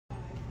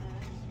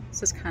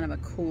This is kind of a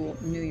cool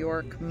New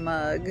York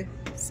mug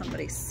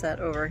somebody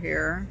set over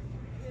here.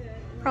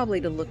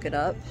 Probably to look it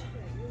up.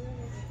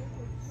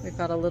 We've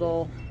got a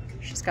little,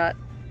 she's got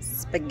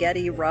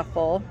spaghetti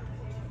ruffle.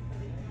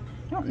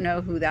 I don't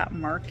know who that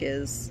mark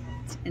is.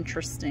 It's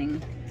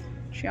interesting.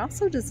 She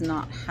also does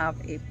not have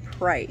a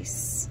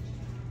price.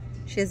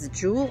 She has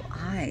jewel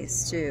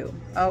eyes too.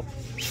 Oh,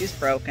 she's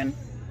broken.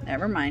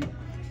 Never mind.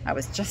 I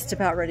was just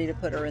about ready to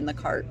put her in the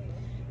cart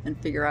and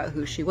figure out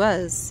who she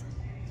was.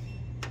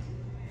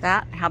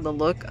 That had the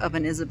look of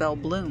an Isabel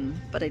Bloom,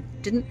 but I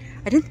didn't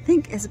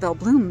think Isabel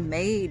Bloom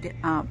made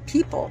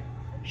people.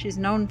 She's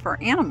known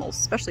for animals,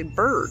 especially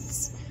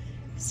birds.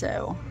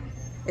 So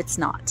it's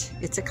not.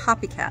 It's a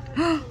copycat.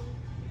 Oh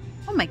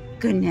my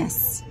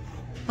goodness.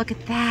 Look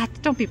at that.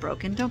 Don't be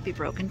broken. Don't be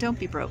broken. Don't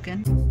be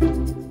broken.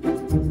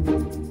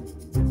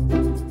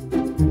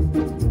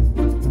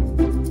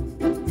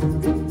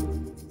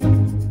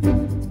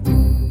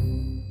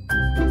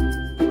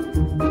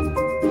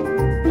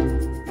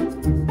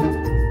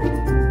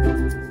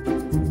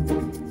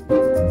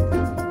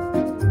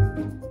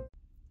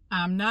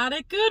 I'm not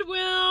at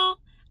Goodwill.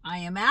 I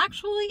am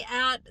actually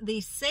at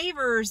the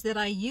Savers that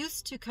I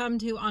used to come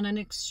to on an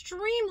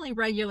extremely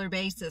regular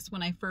basis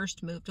when I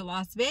first moved to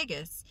Las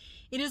Vegas.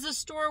 It is a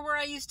store where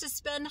I used to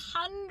spend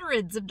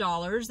hundreds of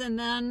dollars, and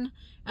then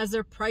as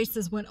their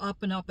prices went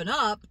up and up and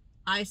up,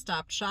 I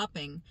stopped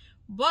shopping.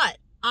 But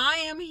I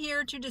am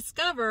here to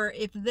discover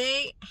if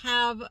they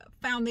have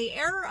found the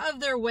error of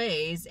their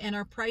ways and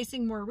are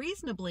pricing more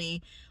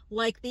reasonably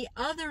like the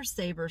other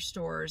Saver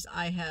stores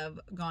I have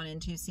gone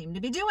into seem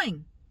to be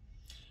doing.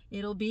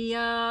 It'll be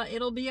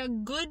a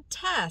good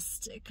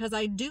test because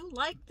I do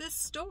like this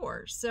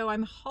store. So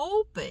I'm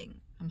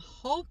hoping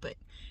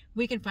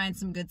we can find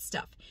some good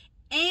stuff.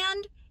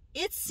 And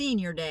it's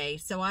senior day,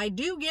 so I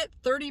do get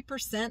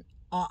 30%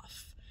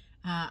 off.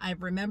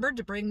 I've remembered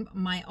to bring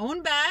my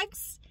own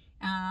bags,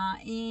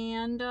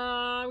 and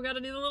we got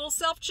to do the little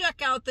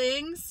self-checkout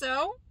thing.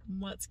 So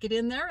let's get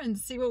in there and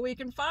see what we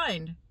can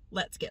find.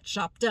 Let's get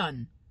shop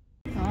done.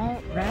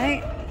 All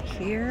right,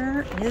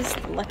 here is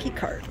the Lucky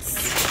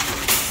Carts.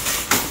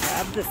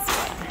 Grab this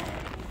one.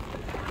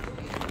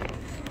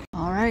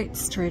 All right,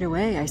 straight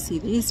away I see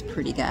these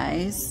pretty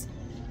guys.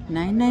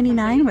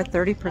 $9.99 with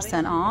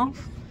 30%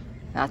 off.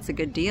 That's a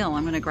good deal.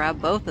 I'm gonna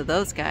grab both of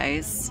those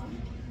guys.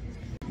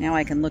 Now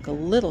I can look a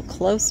little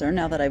closer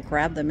now that I've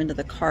grabbed them into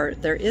the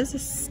cart. There is a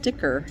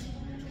sticker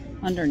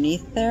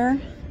underneath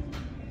there,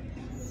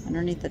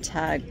 underneath the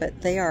tag,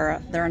 but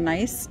they're a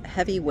nice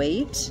heavy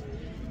weight,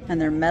 and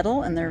they're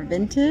metal and they're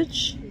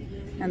vintage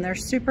and they're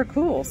super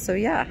cool. So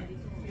yeah,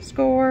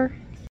 score.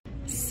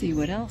 Let's see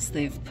what else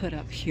they've put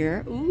up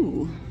here.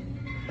 Ooh.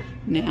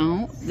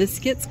 Now, this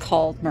gets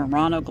called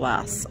Murano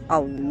glass a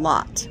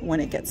lot when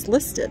it gets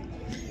listed,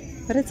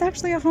 but it's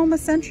actually a Home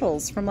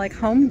Essentials from like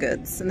Home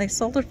Goods, and they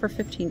sold it for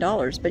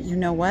 $15. But you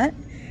know what?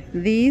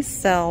 These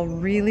sell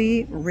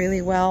really,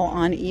 really well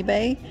on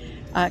eBay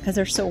because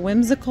they're so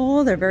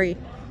whimsical. They're very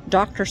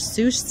Dr.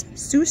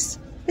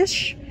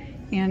 Seuss-ish,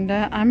 and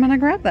I'm gonna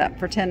grab that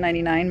for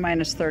 $10.99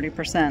 minus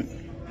 30%.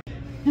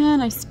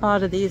 And I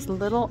spotted these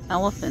little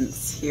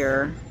elephants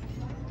here,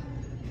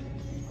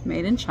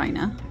 made in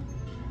China.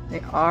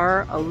 They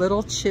are a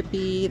little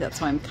chippy,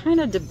 that's why I'm kind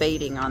of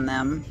debating on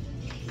them.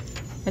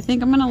 I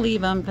think I'm gonna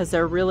leave them because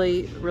they're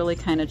really, really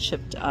kind of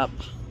chipped up.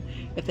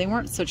 If they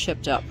weren't so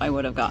chipped up, I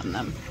would have gotten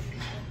them.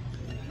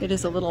 It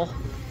is a little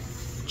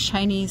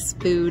Chinese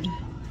food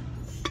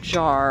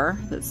jar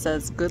that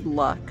says good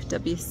luck,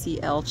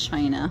 WCL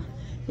China.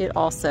 It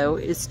also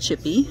is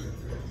chippy,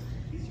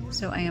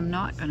 so I am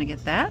not gonna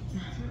get that,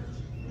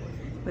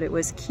 but it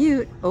was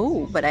cute.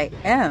 Oh, but I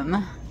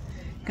am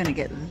gonna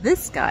get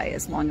this guy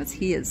as long as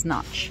he is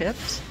not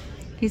chipped.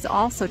 He's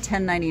also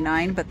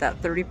 $10.99, but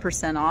that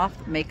 30%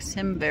 off makes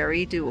him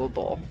very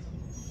doable.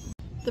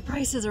 The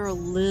prices are a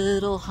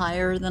little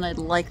higher than I'd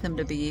like them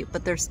to be,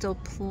 but there's still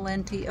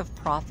plenty of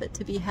profit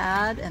to be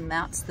had, and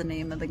that's the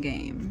name of the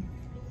game.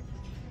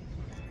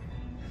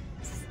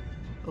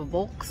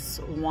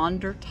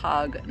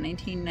 Volkswandertag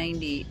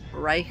 1990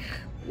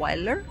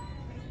 Reichweiler.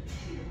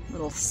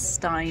 Little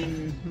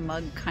Stein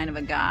mug kind of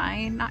a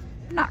guy.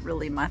 Not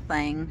really my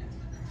thing.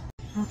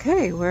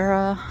 Okay,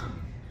 we're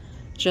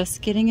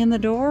just getting in the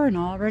door and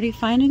already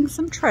finding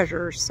some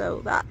treasures,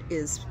 so that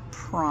is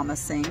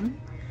promising.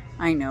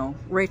 I know,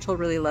 Rachel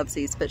really loves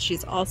these, but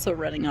she's also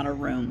running out of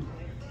room.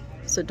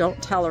 So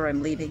don't tell her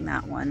I'm leaving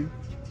that one.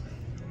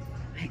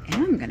 I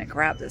am gonna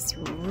grab this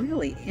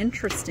really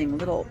interesting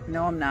little,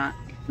 no I'm not.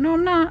 No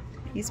I'm not,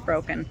 he's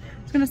broken.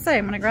 I was gonna say,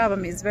 I'm gonna grab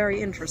him, he's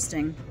very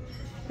interesting,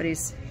 but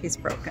he's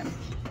broken.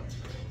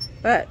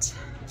 But,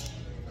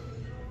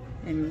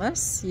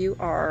 unless you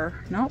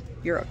are, nope,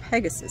 you're a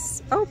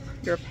Pegasus. Oh,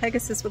 you're a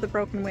Pegasus with a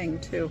broken wing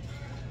too.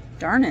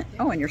 Darn it.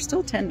 Oh, and you're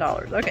still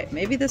 $10. Okay,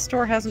 maybe this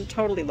store hasn't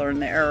totally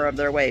learned the error of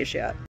their ways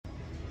yet.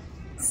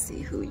 Let's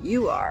see who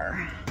you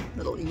are.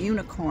 Little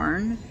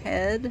unicorn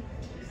head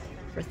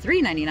for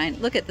 $3.99.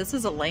 Look at, this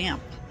is a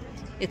lamp.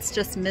 It's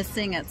just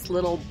missing its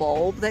little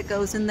bulb that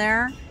goes in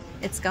there.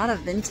 It's got a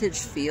vintage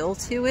feel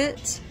to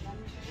it.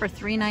 for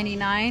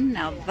 $3.99.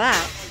 Now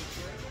that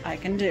I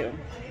can do.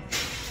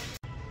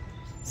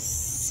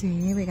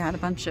 See, we got a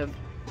bunch of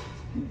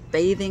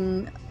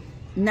bathing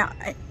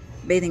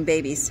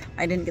babies.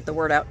 I didn't get the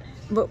word out.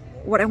 But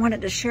what I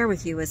wanted to share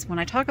with you is when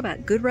I talk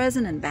about good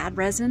resin and bad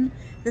resin,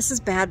 this is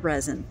bad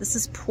resin. This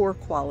is poor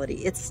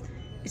quality. It's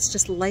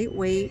just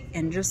lightweight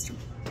and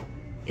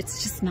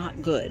it's just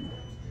not good.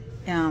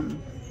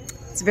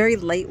 It's very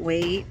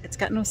lightweight. It's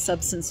got no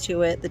substance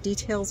to it. The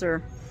details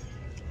are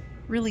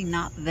really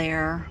not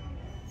there.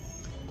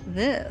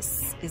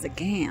 This is a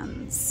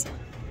Gans.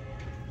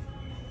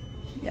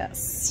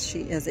 Yes,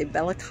 she is a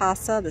Bella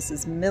Casa. This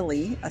is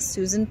Millie, a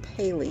Susan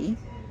Paley.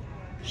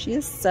 She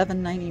is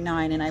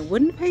 $7.99, and I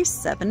wouldn't pay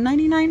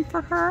 $7.99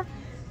 for her,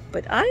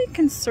 but I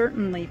can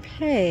certainly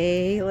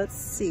pay, let's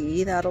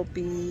see, that'll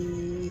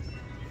be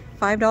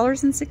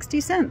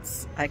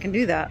 $5.60. I can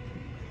do that.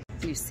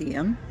 Do you see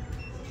him?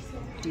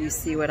 Do you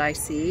see what I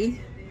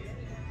see?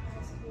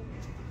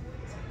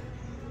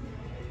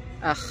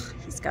 Ugh,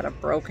 he's got a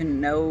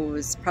broken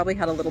nose. Probably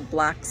had a little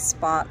black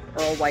spot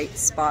or a white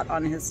spot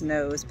on his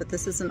nose, but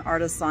this is an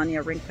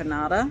Artesania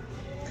Rinconata.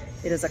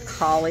 It is a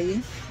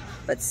collie.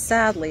 But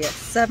sadly, at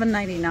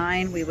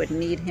 $7.99, we would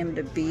need him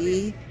to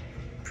be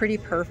pretty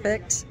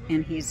perfect,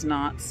 and he's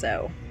not,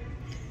 so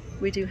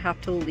we do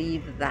have to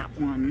leave that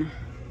one,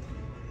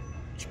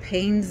 which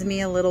pains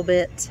me a little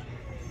bit.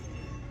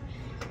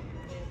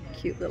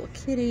 Cute little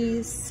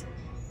kitties.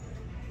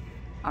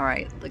 All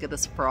right, look at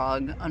this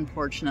frog.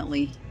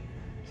 Unfortunately,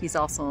 he's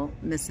also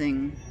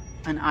missing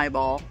an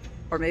eyeball,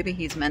 or maybe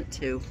he's meant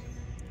to,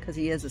 because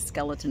he is a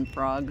skeleton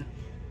frog,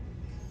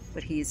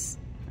 but he's,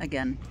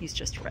 again, he's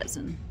just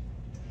resin.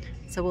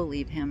 So we'll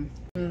leave him.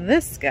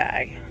 This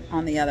guy,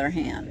 on the other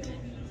hand,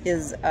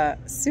 is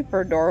super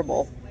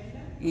adorable.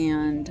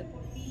 And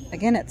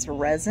again, it's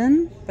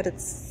resin, but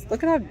it's,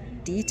 look at how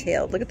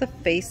detailed. Look at the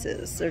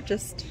faces. They're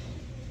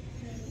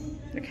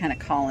kind of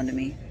calling to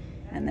me.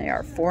 And they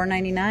are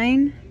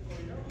 $4.99,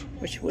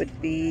 which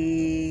would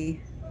be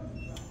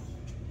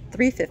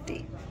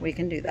 $3.50. We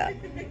can do that.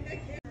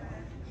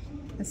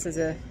 This is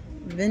a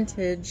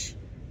vintage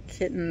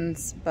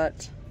kittens,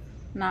 but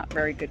not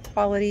very good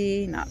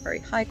quality, not very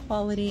high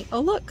quality. Oh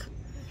look,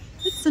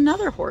 it's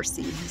another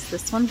horsey. Is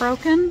this one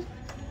broken?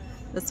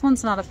 This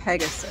one's not a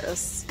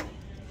Pegasus.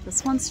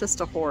 This one's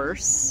just a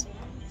horse.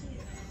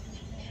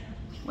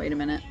 Wait a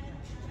minute.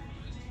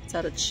 Is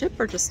that a chip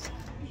or just...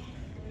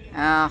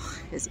 Ah,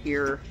 his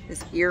ear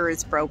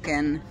is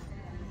broken.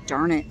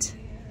 Darn it.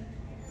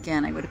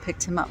 Again, I would have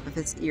picked him up if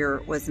his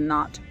ear was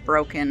not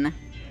broken.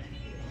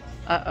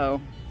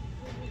 Uh-oh.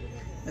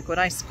 Look what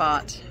I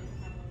spot.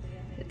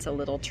 It's a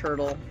little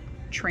turtle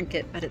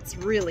trinket, but it's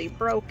really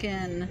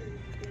broken.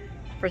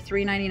 For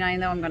 $3.99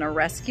 though, I'm gonna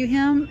rescue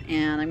him,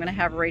 and I'm gonna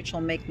have Rachel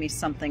make me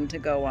something to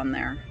go on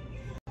there.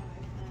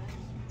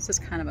 This is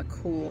kind of a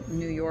cool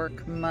New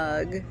York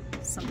mug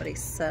somebody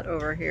set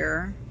over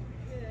here.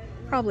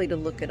 Probably to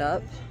look it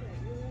up.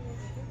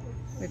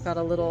 We've got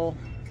a little,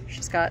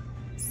 she's got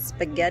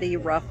spaghetti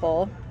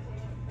ruffle.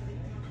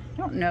 I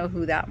don't know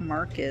who that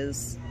mark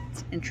is.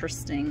 It's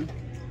interesting.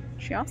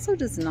 She also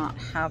does not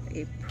have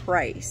a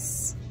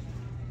price.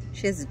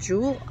 She has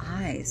jewel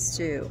eyes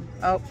too.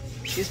 Oh,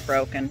 she's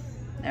broken.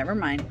 Never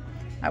mind.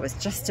 I was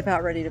just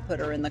about ready to put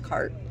her in the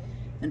cart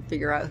and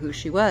figure out who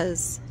she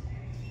was.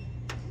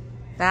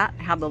 That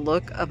had the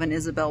look of an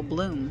Isabel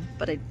Bloom,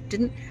 but I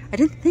didn't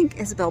think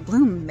Isabel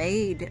Bloom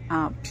made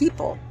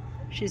people.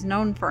 She's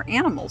known for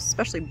animals,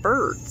 especially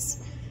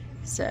birds.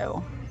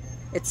 So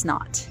it's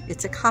not.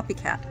 It's a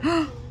copycat.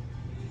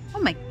 Oh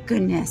my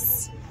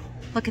goodness.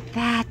 Look at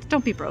that.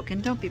 Don't be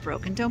broken. Don't be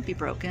broken. Don't be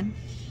broken.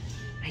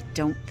 I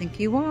don't think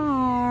you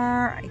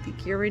are. I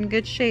think you're in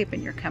good shape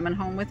and you're coming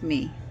home with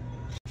me.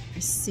 I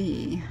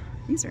see.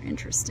 These are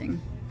interesting.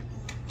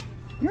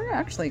 You're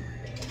actually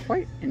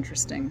quite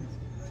interesting.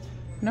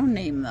 No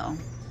name though.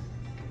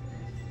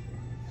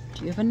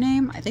 Do you have a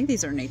name? I think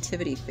these are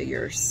nativity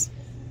figures.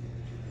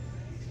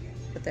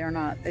 But they're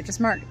not. They just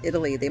mark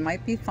Italy. They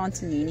might be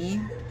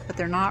Fontanini, but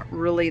they're not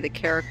really the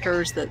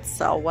characters that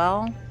sell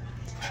well.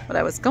 But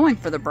I was going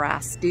for the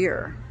brass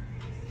deer.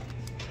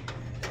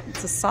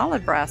 It's a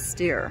solid brass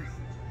deer.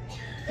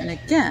 And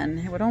again,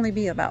 it would only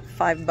be about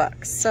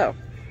 $5. So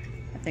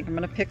I think I'm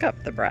going to pick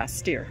up the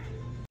brass deer.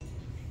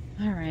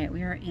 All right,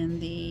 we are in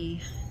the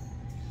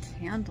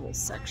candle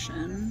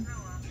section.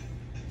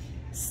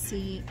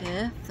 See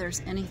if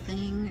there's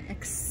anything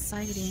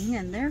exciting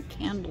in their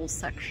candle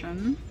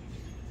section.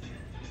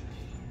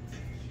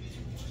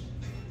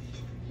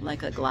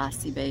 Like a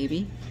glassy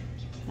baby.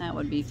 That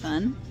would be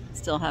fun.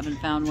 Still haven't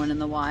found one in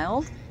the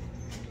wild.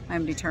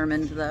 I'm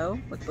determined though,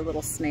 with the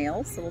little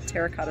snails, little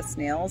terracotta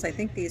snails. I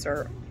think these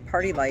are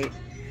Party Light.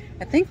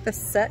 I think the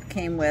set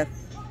came with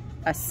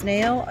a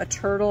snail, a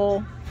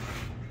turtle,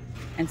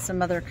 and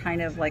some other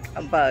kind of like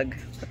a bug.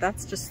 But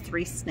that's just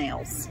 3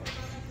 snails.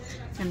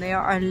 And they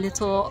are a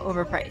little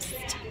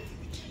overpriced.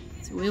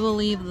 So we will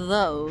leave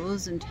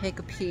those and take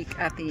a peek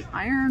at the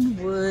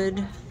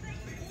ironwood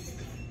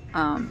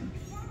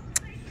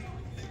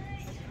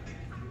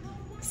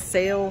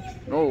sail.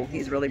 Oh,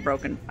 he's really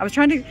broken. I was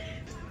trying to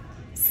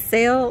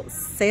sailfish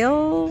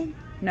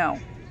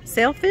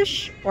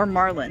or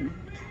marlin.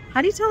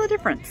 How do you tell the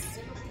difference?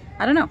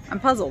 I don't know. I'm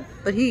puzzled,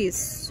 but he's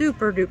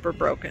super duper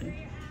broken.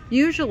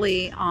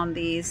 Usually on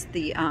these,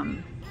 the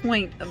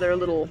point of their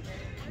little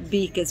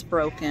beak is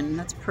broken.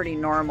 That's pretty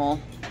normal.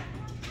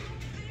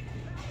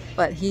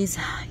 But he's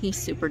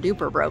super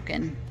duper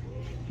broken.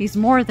 He's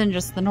more than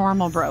just the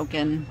normal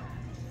broken.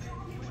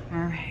 All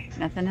right,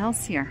 nothing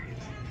else here.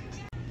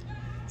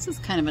 This is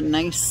kind of a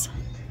nice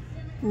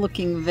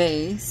looking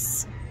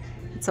vase.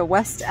 It's a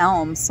West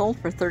Elm, sold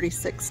for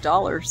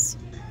 $36.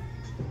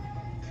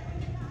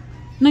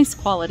 Nice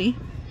quality,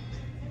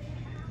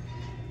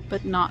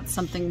 but not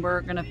something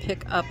we're gonna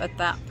pick up at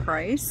that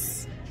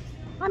price.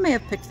 I may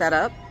have picked that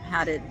up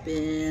had it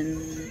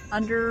been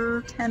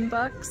under 10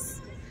 bucks,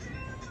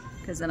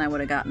 because then I would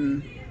have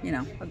gotten, you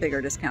know, a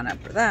bigger discount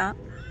after that.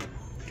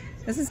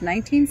 This is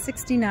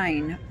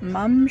 1969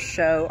 Mum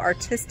Show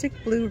Artistic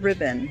Blue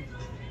Ribbon.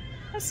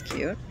 That's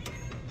cute.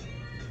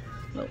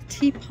 Little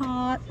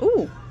teapot.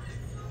 Ooh,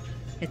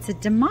 it's a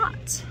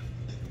DeMott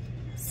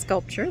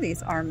sculpture.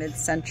 These are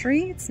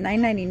mid-century. It's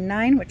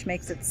 $9.99, which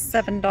makes it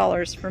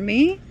 $7 for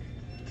me.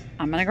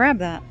 I'm gonna grab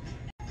that.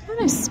 And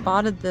I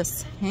spotted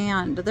this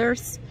hand.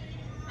 There's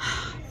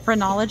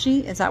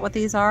phrenology. Is that what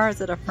these are?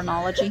 Is it a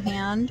phrenology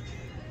hand?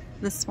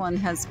 This one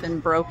has been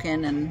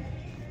broken and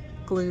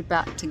glued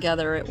back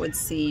together, it would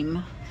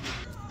seem.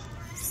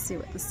 Let's see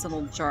what this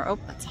little jar. Oh,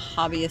 that's a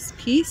hobbyist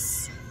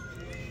piece.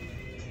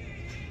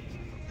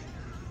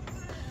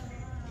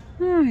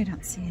 Oh, I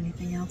don't see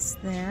anything else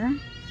there.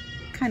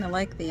 Kind of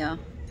like the,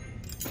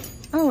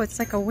 oh, it's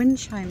like a wind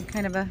chime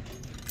kind of a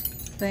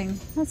thing.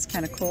 That's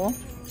kind of cool.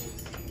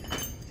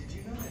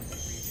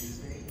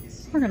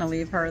 We're gonna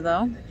leave her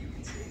though.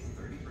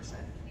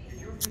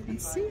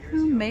 Let's see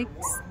who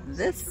makes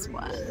this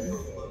one.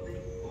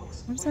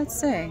 What does that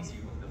say?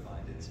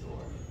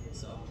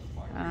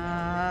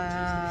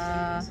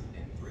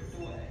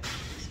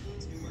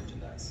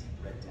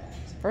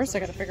 First I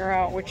gotta figure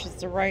out which is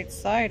the right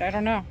side. I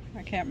don't know.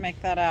 I can't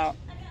make that out.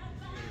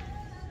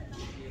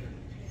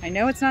 I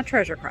know it's not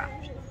Treasure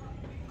Craft,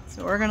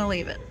 so we're gonna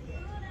leave it.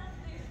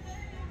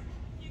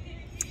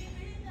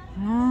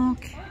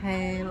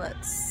 Okay,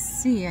 let's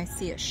see. I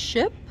see a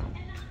ship.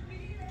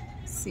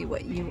 Let's see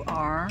what you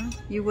are.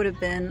 You would have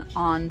been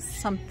on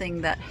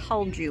something that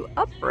held you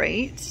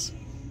upright.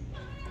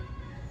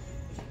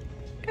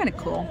 Kind of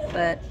cool,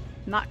 but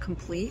not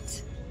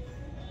complete.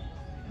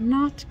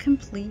 Not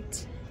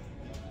complete.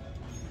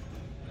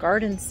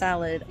 Garden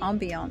Salad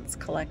Ambiance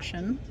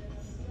Collection.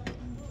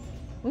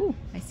 Ooh,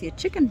 I see a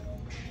chicken.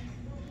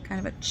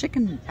 Kind of a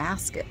chicken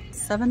basket.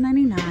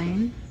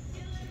 $7.99.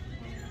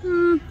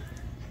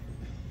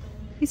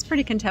 He's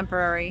pretty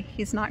contemporary.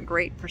 He's not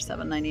great for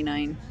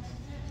 $7.99.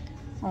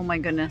 Oh my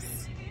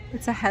goodness.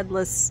 It's a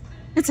headless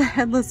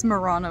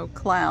Murano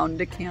clown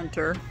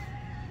decanter.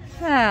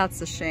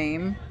 That's a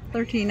shame.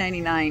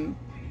 $13.99.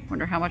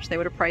 Wonder how much they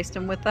would have priced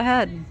him with the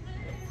head.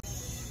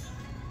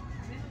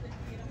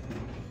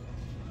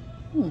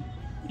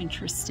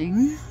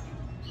 Interesting.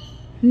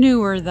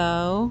 Newer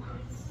though.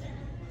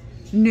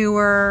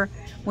 Newer.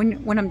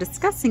 When I'm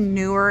discussing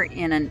newer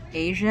in an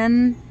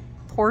Asian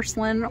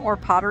porcelain or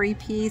pottery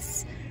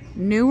piece,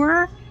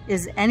 newer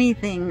is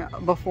anything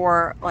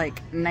before like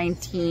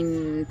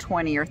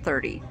 1920 or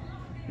 30.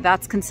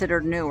 That's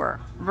considered newer.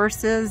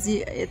 Versus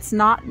it's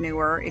not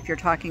newer if you're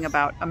talking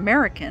about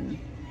American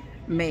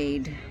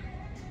made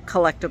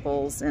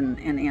collectibles and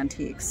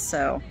antiques.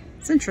 So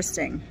it's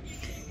interesting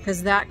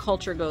because that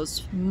culture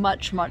goes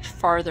much, much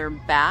farther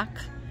back.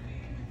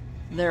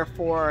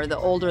 Therefore, the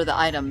older the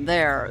item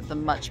there, the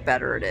much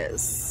better it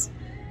is.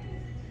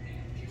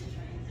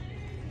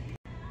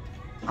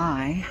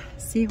 I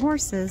see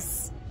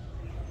horses.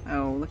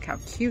 Oh, look how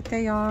cute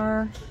they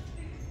are.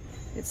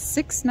 It's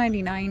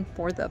 $6.99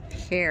 for the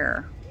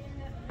pair.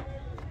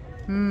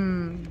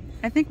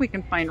 I think we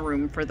can find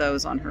room for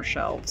those on her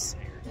shelves.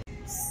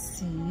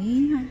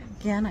 See,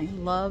 again, I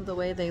love the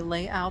way they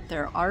lay out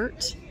their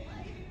art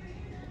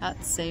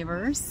at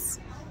Savers.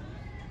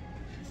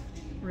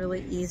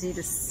 Really easy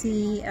to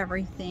see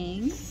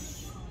everything,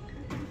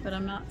 but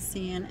I'm not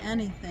seeing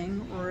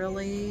anything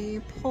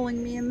really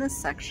pulling me in this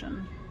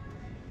section.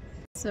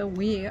 So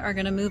we are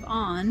going to move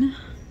on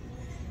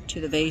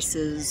to the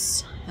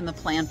vases and the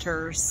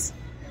planters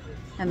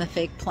and the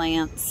fake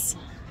plants.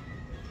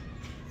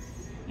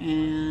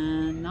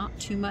 And not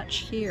too much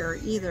here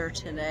either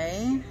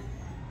today.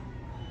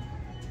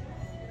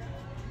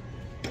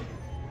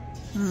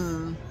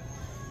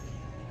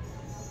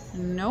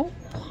 Nope,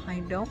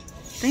 I don't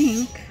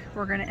think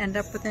we're going to end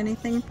up with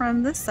anything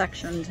from this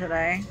section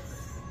today.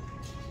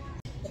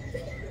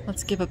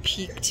 Let's give a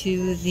peek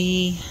to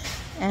the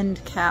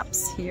end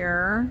caps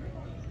here.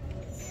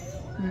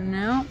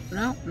 Nope,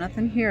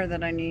 nothing here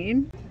that I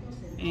need.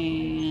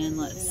 And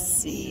let's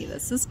see,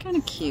 this is kind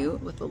of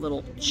cute with the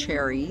little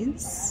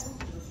cherries.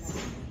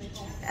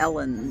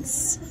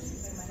 Ellen's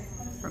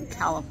from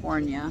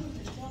California.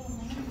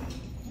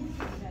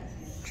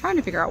 trying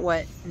to figure out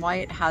why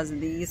it has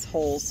these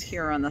holes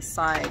here on the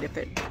side, if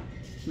it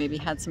maybe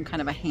had some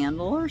kind of a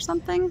handle or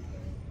something.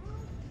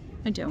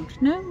 I don't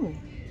know.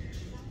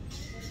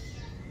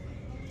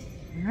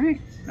 All right,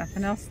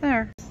 nothing else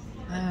there.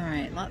 All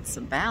right, lots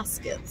of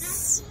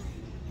baskets.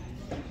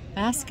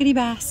 Baskety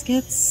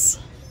baskets.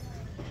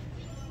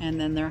 And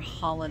then their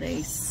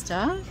holiday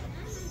stuff.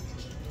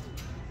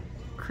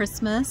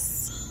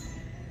 Christmas.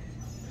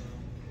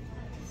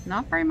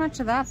 Not very much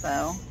of that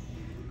though.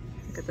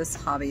 Look at this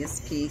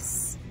hobbyist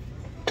piece.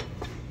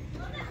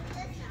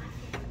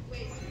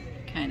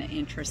 Kind of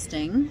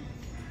interesting.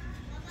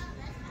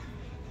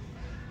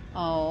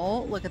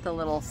 Oh, look at the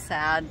little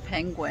sad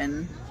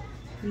penguin.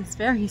 He's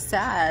very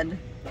sad.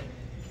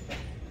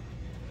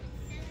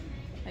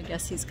 I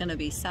guess he's gonna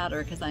be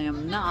sadder because I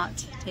am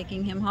not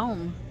taking him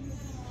home.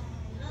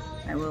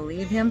 I will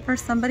leave him for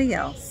somebody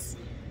else.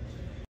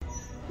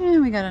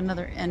 And we got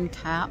another end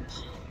cap.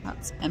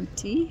 That's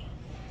empty.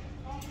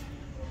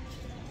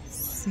 Let's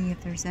see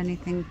if there's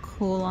anything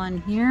cool on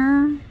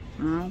here.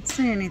 I don't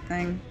see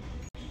anything.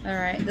 All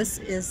right, this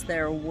is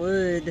their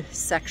wood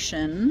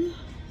section.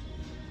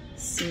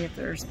 Let's see if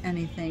there's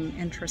anything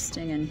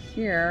interesting in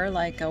here,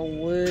 like a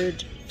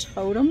wood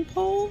totem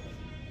pole.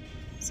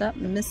 Is that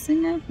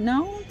missing it?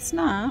 No, it's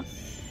not.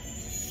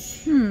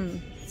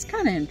 It's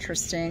kind of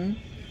interesting,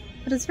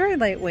 but it's very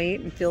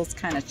lightweight and feels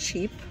kind of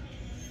cheap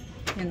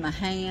in the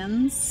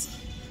hands.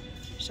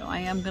 So I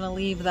am gonna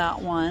leave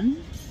that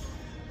one.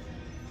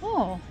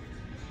 Oh,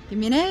 give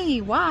me an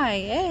A, Y,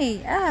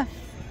 A, F.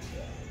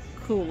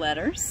 Cool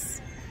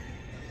letters.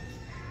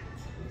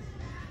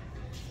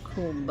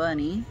 Cool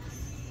bunny.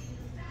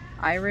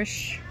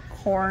 Irish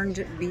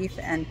corned beef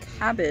and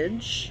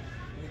cabbage.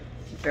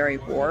 Very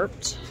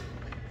warped.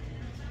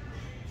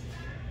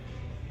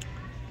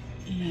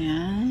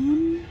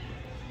 And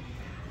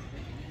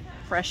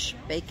fresh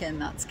bacon,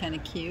 that's kind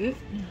of cute.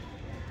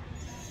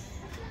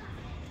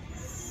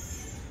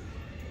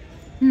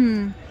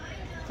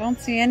 Don't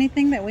see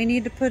anything that we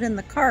need to put in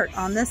the cart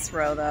on this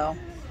row though.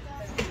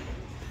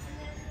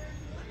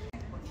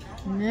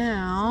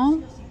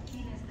 Now,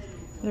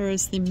 there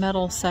is the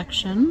metal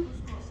section.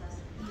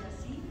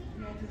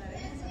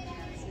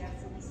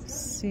 Let's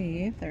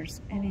see if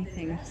there's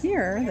anything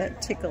here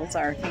that tickles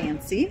our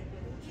fancy.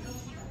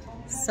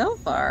 So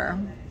far,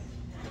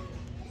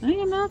 I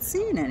am not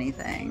seeing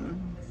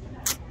anything.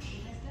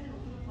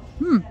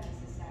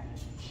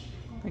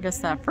 I guess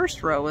that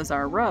first row was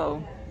our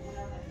row.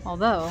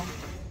 Although,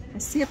 I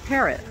see a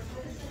parrot.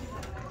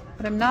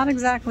 But I'm not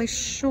exactly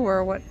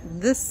sure what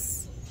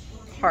this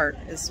part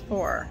is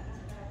for.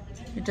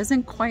 It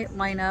doesn't quite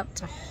line up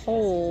to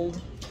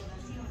hold.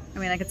 I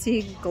mean, I could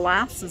see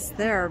glasses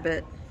there,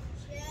 but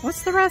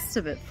what's the rest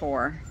of it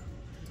for?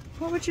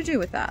 What would you do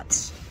with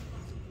that?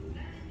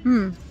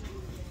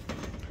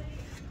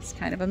 It's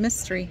kind of a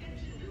mystery.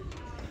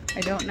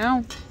 I don't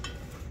know.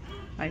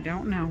 I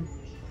don't know.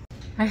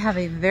 I have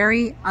a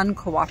very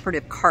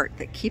uncooperative cart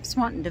that keeps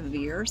wanting to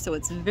veer, so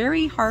it's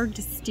very hard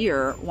to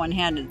steer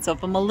one-handed. So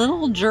if I'm a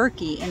little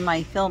jerky in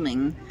my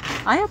filming,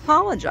 I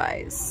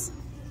apologize.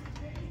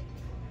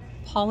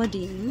 Paula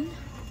Dean,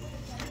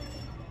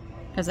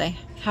 because I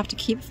have to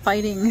keep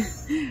fighting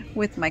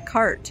with my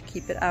cart to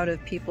keep it out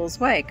of people's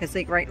way, because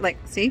they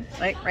see,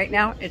 right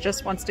now it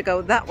just wants to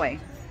go that way.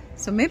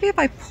 So maybe if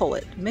I pull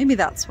it, maybe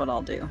that's what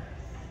I'll do.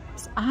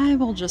 So I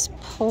will just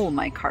pull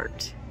my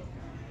cart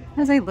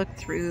as I look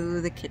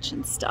through the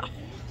kitchen stuff.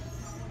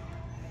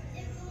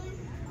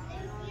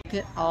 Look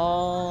at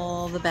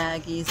all the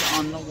baggies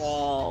on the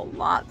wall.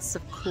 Lots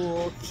of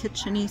cool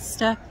kitchen-y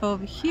stuff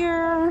over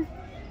here.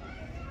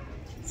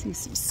 See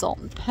some salt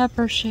and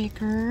pepper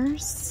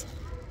shakers.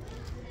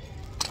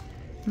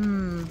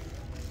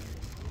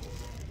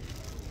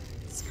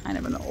 It's kind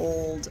of an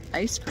old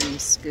ice cream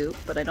scoop,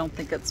 but I don't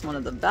think it's one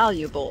of the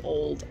valuable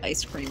old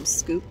ice cream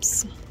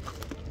scoops.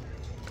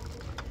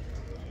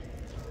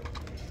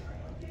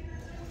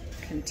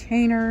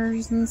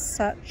 Containers and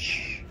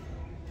such.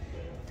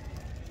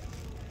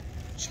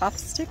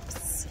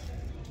 Chopsticks.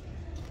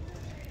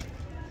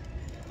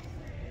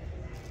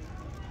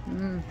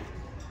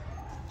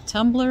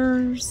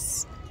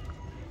 Tumblers.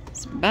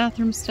 Some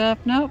bathroom stuff.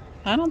 Nope,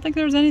 I don't think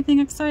there's anything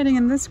exciting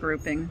in this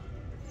grouping.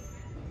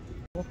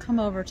 We'll come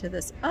over to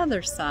this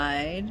other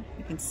side.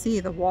 You can see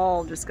the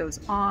wall just goes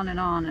on and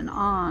on and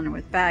on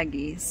with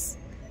baggies.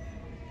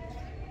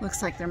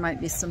 Looks like there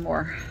might be some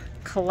more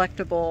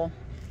collectible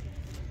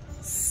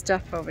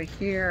stuff over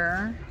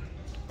here.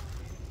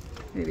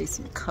 Maybe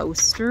some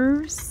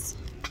coasters.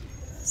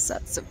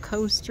 Sets of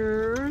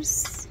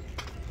coasters.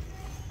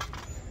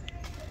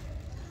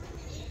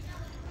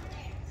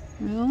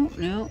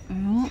 No,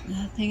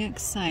 nothing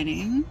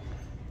exciting.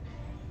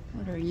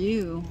 What are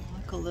you?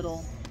 Like a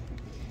little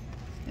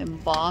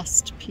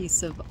embossed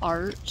piece of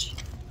art.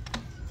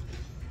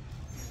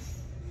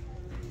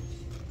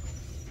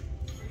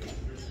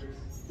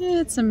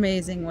 It's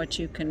amazing what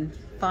you can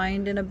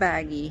find in a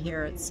baggie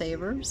here at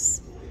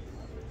Savers.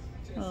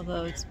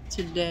 Although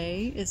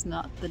today is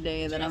not the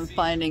day that I'm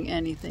finding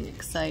anything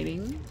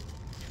exciting.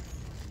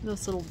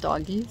 Those little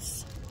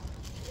doggies.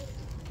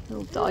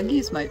 Little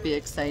doggies might be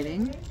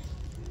exciting.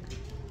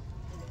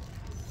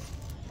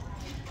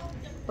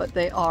 But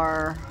they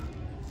are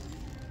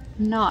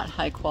not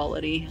high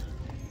quality.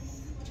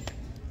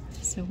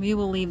 So we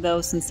will leave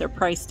those since they're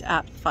priced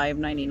at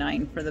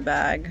 $5.99 for the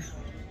bag.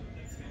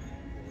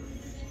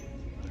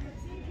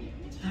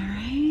 All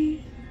right.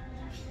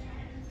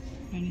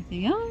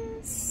 Anything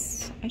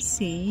else? I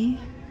see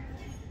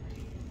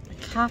a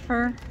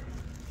copper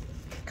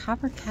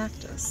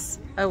cactus.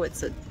 Oh,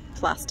 it's a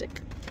plastic.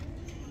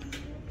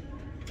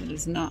 It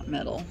is not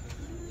metal.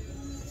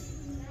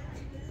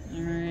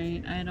 All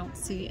right, I don't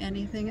see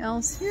anything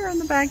else here on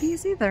the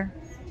baggies either.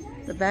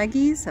 The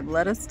baggies have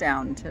let us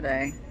down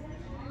today.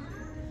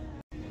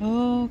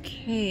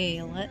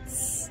 Okay,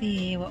 let's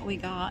see what we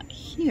got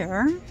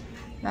here.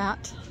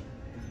 That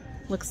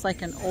looks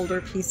like an older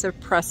piece of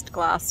pressed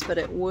glass, but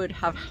it would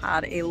have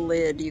had a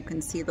lid. You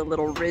can see the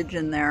little ridge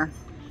in there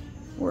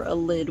where a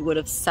lid would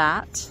have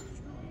sat.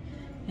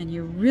 And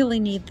you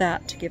really need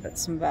that to give it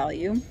some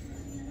value.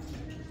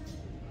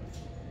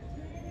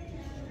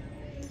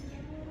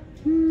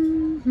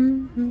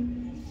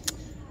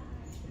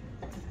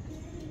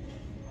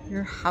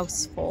 Your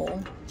house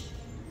full.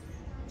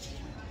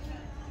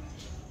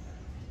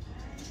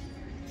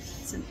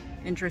 It's an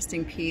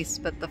interesting piece,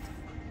 but the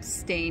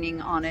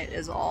staining on it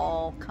is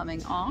all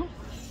coming off.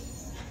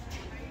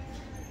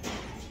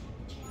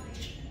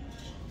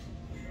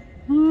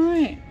 All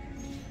right,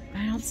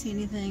 I don't see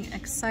anything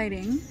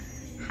exciting.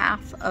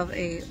 Half of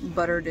a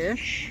butter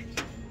dish.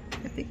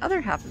 If the other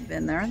half had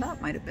been there,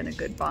 that might have been a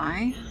good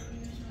buy.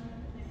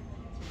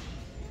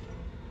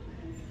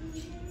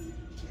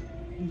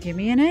 Give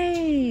me an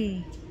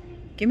A.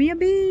 Give me a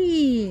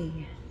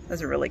B.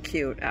 Those are really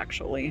cute,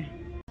 actually.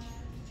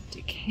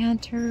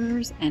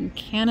 Decanters and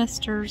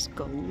canisters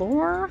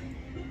galore.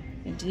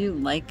 I do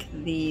like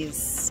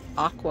these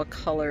aqua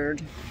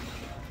colored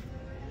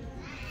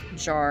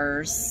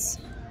jars.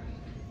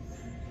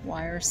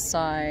 Wire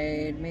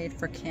side, made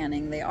for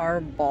canning. They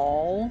are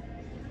ball.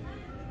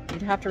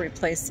 You'd have to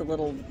replace the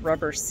little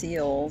rubber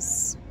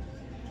seals.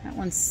 That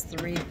one's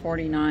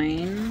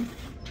 $3.49,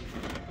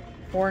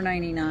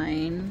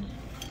 $4.99,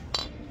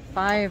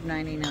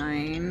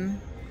 $5.99.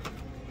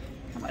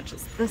 How much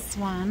is this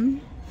one?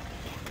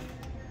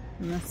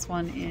 And this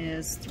one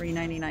is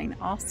 $3.99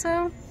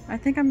 also. I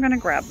think I'm gonna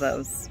grab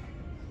those.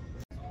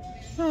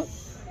 Oh,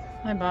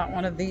 I bought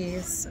one of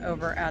these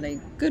over at a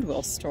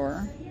Goodwill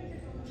store.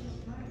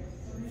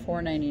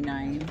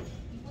 $4.99.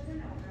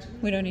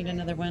 We don't need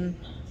another one.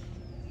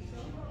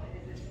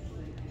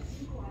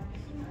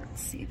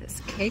 Let's see,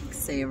 this cake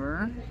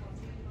saver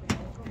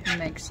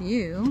makes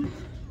you.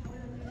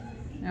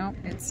 No,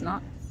 it's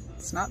not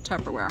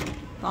Tupperware.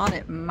 Thought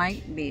it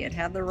might be. It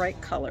had the right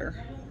color.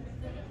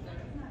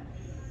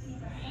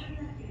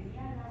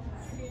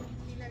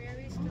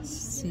 Let's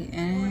see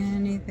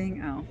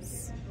anything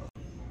else.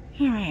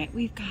 All right,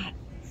 we've got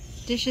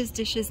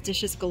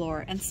dishes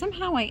galore, and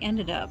somehow I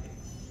ended up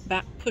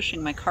back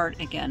pushing my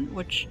cart again,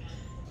 which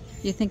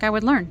you think I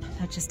would learn.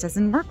 That just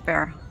doesn't work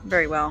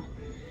very well.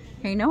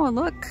 Hey Noah,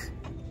 look.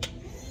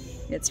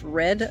 It's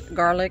red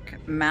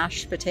garlic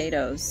mashed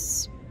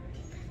potatoes.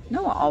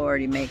 Noah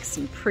already makes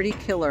some pretty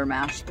killer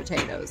mashed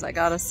potatoes, I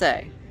gotta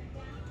say.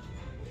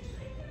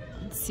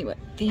 Let's see what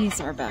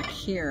these are back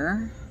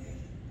here.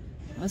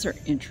 Those are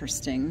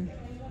interesting.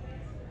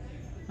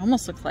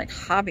 Almost look like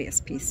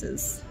hobbyist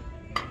pieces.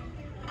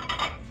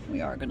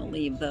 We are gonna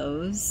leave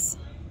those.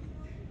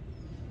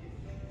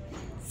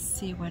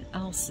 See what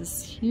else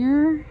is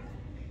here.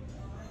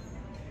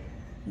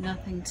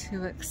 Nothing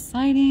too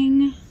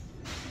exciting.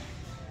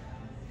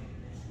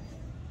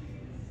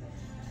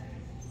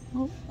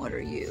 Oh, what are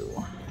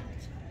you?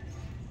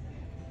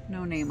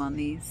 No name on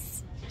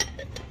these.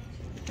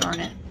 Darn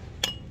it.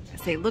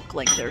 They look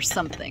like there's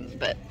something,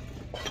 but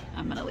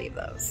I'm gonna leave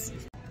those.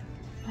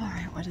 All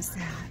right, what is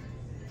that?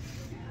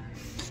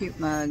 Cute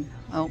mug.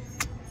 Oh,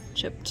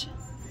 chipped.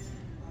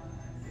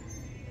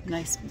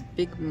 Nice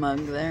big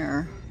mug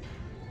there.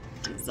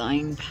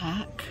 Design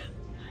pack.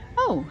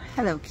 Oh,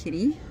 hello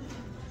kitty.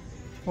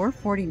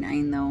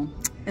 $4.49 though.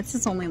 This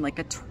is only like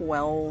a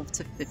 $12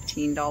 to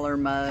 $15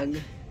 mug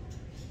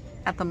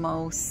at the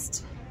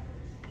most.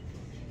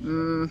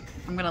 I'm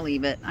gonna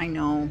leave it. I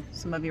know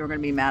some of you are gonna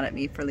be mad at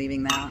me for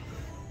leaving that.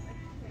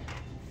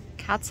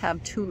 Cats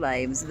have two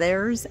lives,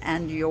 theirs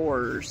and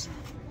yours.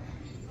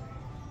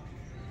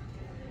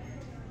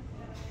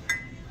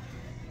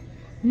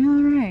 Yeah,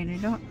 all right, I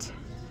don't.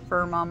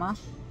 Fur mama.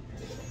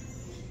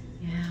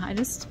 Yeah, I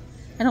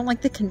don't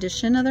like the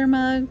condition of their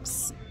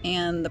mugs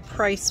and the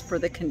price for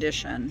the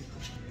condition.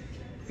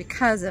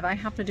 Because if I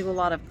have to do a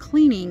lot of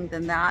cleaning,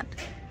 then that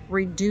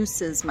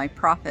reduces my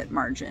profit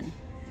margin.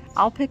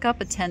 I'll pick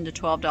up a $10 to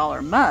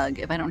 $12 mug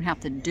if I don't have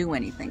to do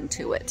anything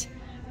to it.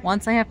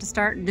 Once I have to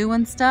start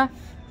doing stuff,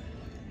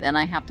 then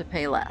I have to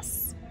pay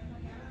less.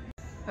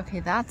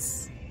 Okay,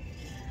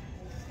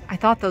 I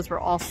thought those were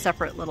all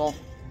separate little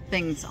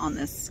things on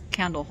this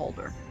candle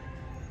holder,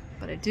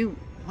 but I do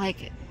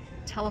like it.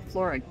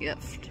 Teleflora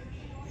gift.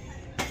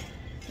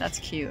 That's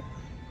cute.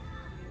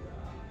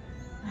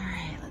 All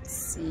right, let's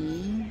Let's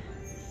see.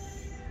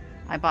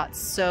 I bought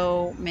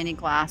so many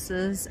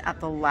glasses at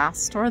the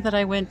last store that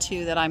I went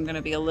to that I'm going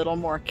to be a little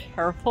more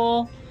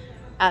careful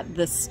at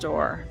this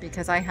store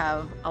because I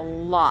have a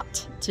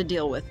lot to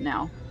deal with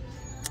now.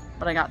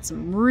 But I got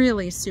some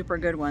really super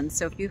good ones.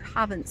 So if you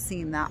haven't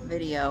seen that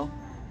video,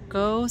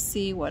 go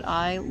see what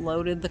I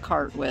loaded the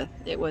cart with.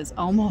 It was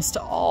almost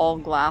all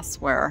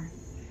glassware.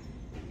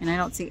 And I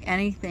don't see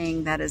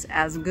anything that is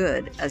as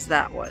good as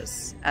that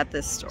was at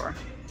this store.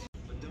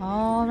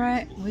 All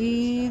right,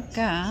 we've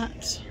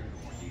got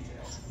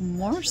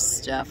more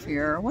stuff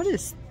here. What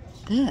is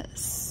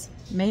this?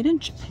 Made in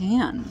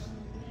Japan.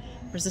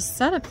 There's a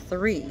set of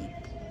 3,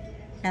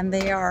 and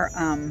they are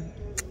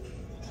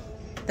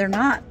they're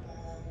not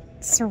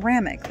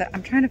ceramic.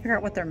 I'm trying to figure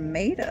out what they're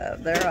made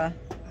of. They're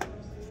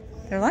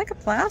like a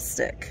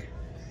plastic.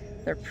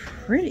 They're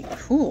pretty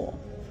cool.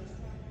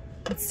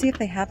 Let's see if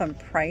they have them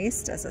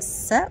priced as a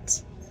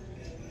set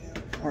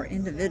or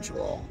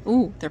individual.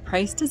 Ooh, they're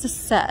priced as a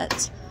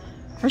set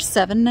for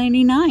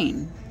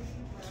 $7.99.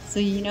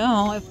 So you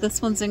know, if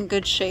this one's in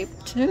good shape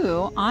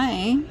too,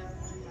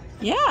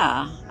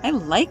 yeah, I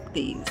like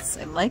these.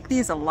 I like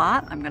these a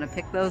lot. I'm gonna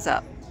pick those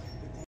up.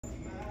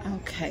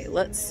 Okay,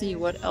 let's see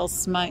what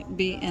else might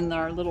be in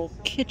our little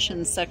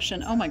kitchen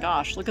section. Oh my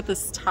gosh, look at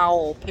this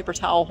towel, paper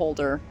towel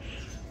holder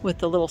with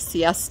the little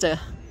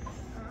siesta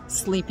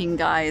sleeping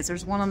guys.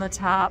 There's one on the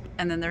top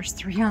and then there's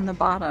 3 on the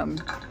bottom.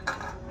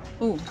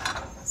 Ooh,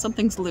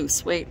 something's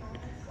loose, wait.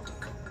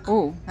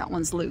 Oh, that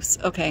one's loose.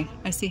 Okay,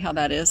 I see how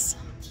that is.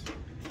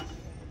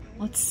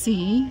 Let's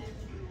see.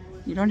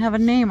 You don't have a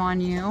name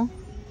on you.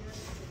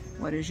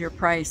 What is your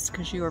price?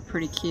 Because you are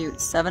pretty cute.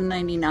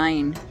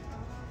 $7.99.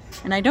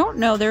 And I don't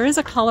know, there is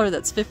a color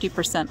that's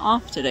 50%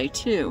 off today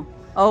too.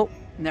 Oh,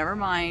 never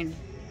mind.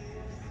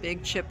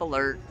 Big chip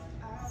alert.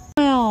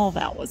 Well,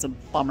 that was a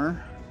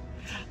bummer.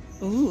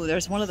 Ooh,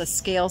 there's one of the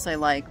scales I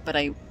like, but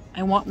I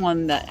want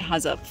one that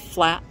has a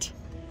flat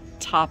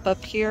top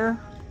up here.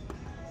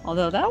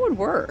 Although that would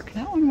work.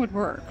 That one would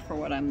work for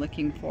what I'm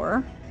looking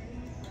for.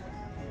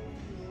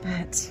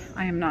 But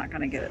I am not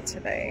going to get it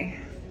today.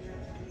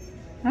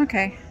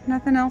 Okay,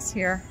 nothing else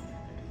here.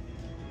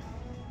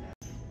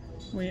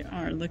 We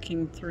are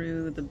looking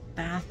through the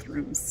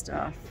bathroom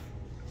stuff.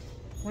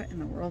 What in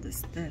the world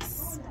is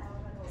this?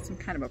 Some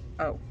kind of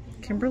oh,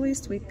 Kimberly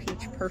Sweet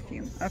Peach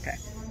perfume. Okay,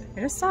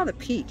 I just saw the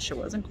peach. I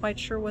wasn't quite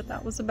sure what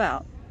that was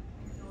about.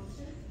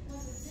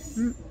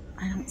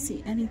 I don't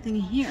see anything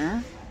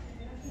here.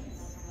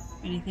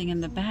 Anything in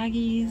the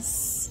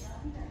baggies?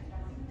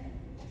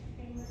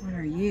 What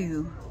are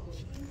you?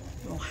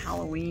 Little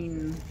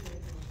Halloween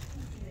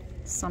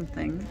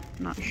something.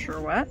 Not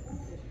sure what.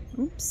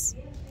 Oops.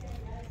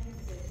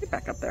 Get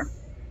back up there.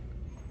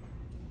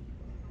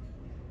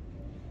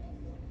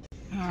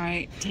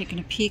 Alright, taking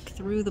a peek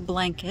through the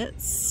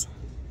blankets.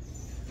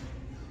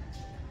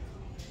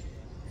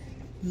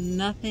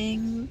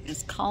 Nothing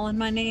is calling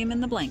my name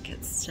in the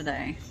blankets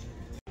today.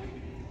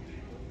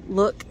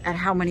 Look at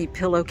how many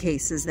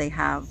pillowcases they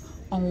have.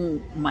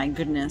 Oh my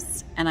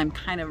goodness. And I'm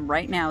kind of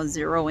right now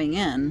zeroing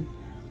in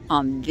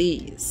on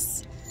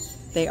these.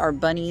 They are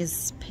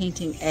bunnies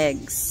painting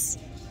eggs.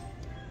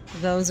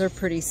 Those are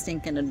pretty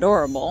stinking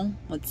adorable.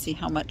 Let's see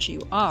how much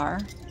you are.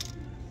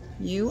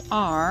 You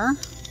are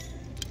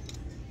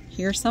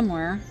here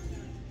somewhere.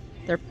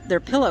 They're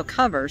pillow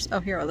covers. Oh,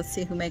 here, let's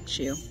see who makes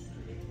you.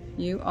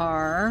 You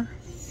are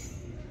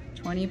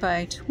 20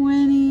 by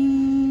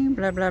 20,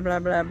 blah, blah, blah,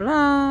 blah,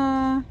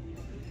 blah.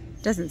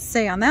 Doesn't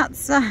say on that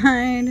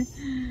side.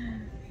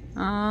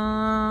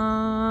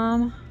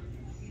 I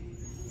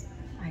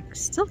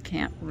still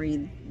can't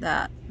read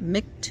that.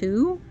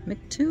 MIC2?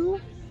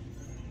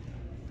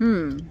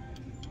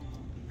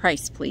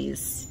 Price,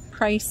 please.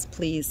 Price,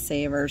 please,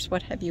 savers.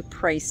 What have you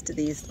priced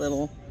these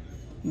little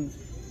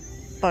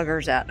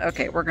buggers at?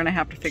 Okay, we're gonna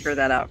have to figure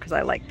that out because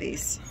I like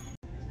these.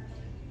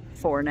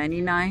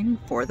 $4.99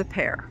 for the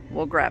pair.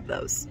 We'll grab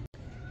those.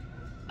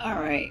 All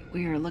right,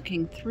 we are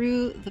looking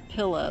through the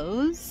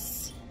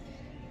pillows,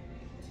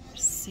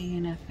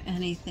 seeing if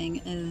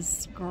anything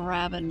is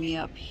grabbing me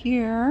up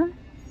here.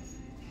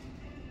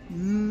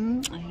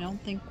 I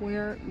don't think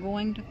we're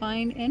going to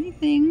find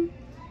anything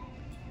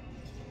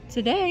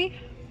today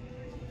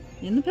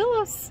in the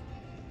pillows.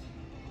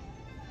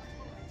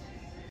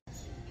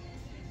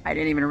 I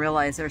didn't even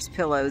realize there's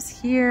pillows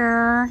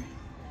here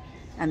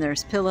and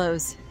there's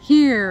pillows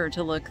here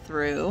to look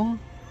through.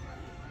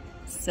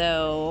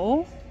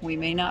 So we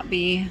may not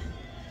be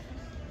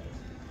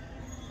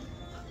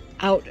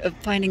out of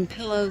finding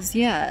pillows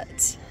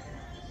yet.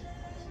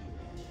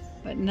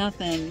 But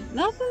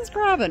nothing's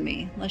grabbing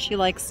me, unless you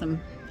like some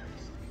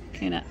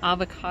kind of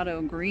avocado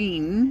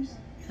green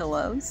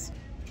pillows.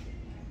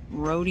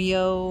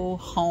 Rodeo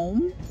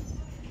home.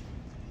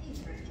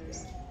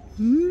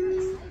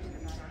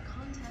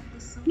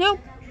 Nope.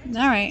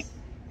 All right.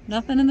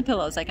 Nothing in the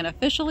pillows. I can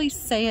officially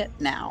say it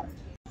now.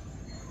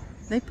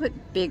 They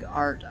put big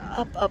art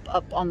up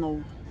on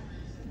the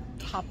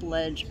top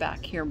ledge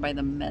back here by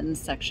the men's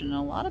section, and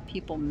a lot of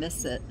people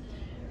miss it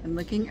I'm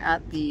looking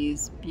at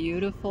these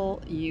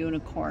beautiful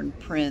unicorn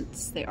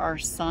prints. They are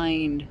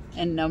signed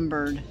and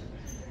numbered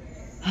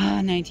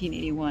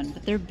 1981,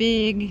 but they're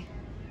big,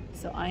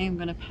 so I am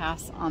going to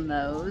pass on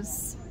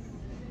those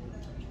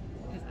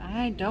because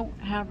I don't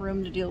have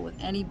room to deal with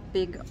any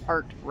big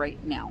art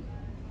right now.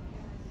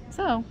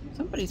 So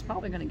somebody's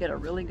probably going to get a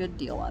really good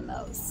deal on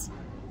those.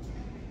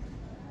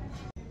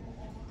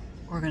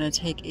 We're going to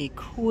take a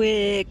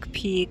quick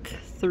peek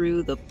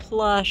through the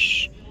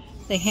plush.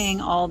 They hang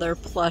all their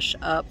plush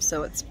up,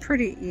 so it's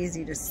pretty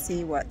easy to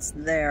see what's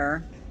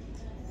there.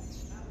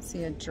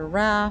 See a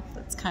giraffe,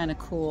 that's kind of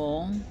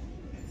cool.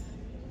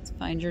 Let's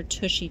find your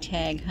tushy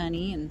tag,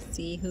 honey, and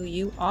see who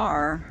you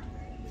are.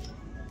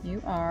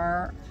 You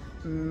are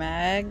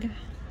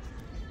Magnuson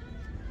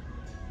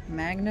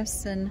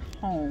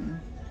Home.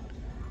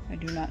 I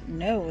do not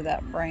know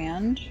that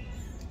brand.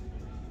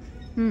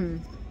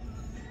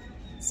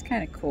 It's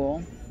kind of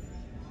cool.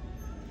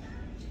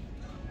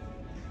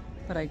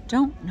 But I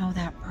don't know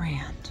that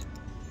brand.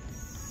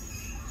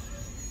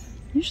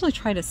 I usually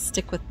try to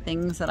stick with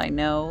things that I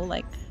know,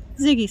 like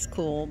Ziggy's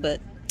cool,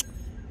 but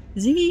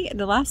Ziggy,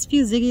 the last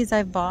few Ziggy's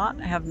I've bought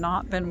have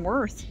not been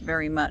worth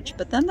very much.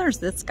 But then there's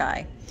this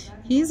guy.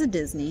 He's a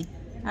Disney.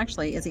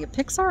 Actually, is he a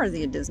Pixar or is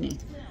he a Disney?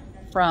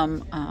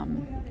 From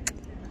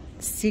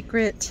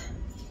Secret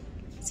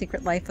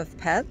Life of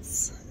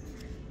Pets.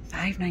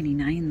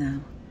 $5.99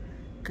 though.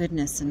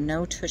 Goodness, and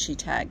no tushy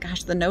tag.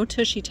 Gosh, the no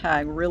tushy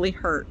tag really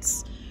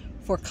hurts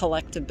for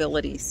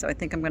collectability, so I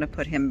think I'm going to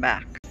put him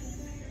back.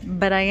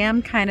 But I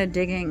am kind of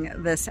digging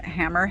this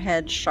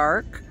hammerhead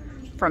shark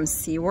from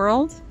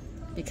SeaWorld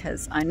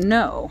because I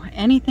know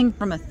anything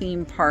from a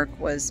theme park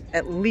was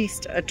at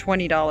least a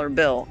 $20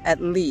 bill,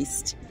 at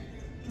least.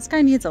 This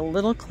guy needs a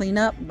little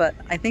cleanup, but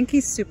I think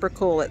he's super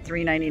cool at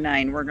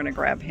 $3.99. We're going to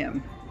grab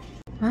him.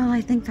 Well, I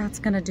think that's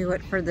going to do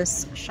it for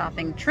this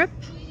shopping trip.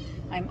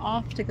 I'm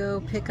off to go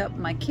pick up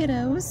my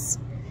kiddos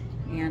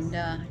and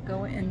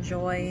go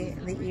enjoy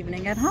the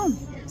evening at home.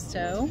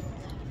 So,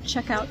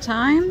 checkout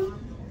time,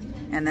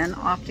 and then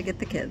off to get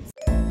the kids.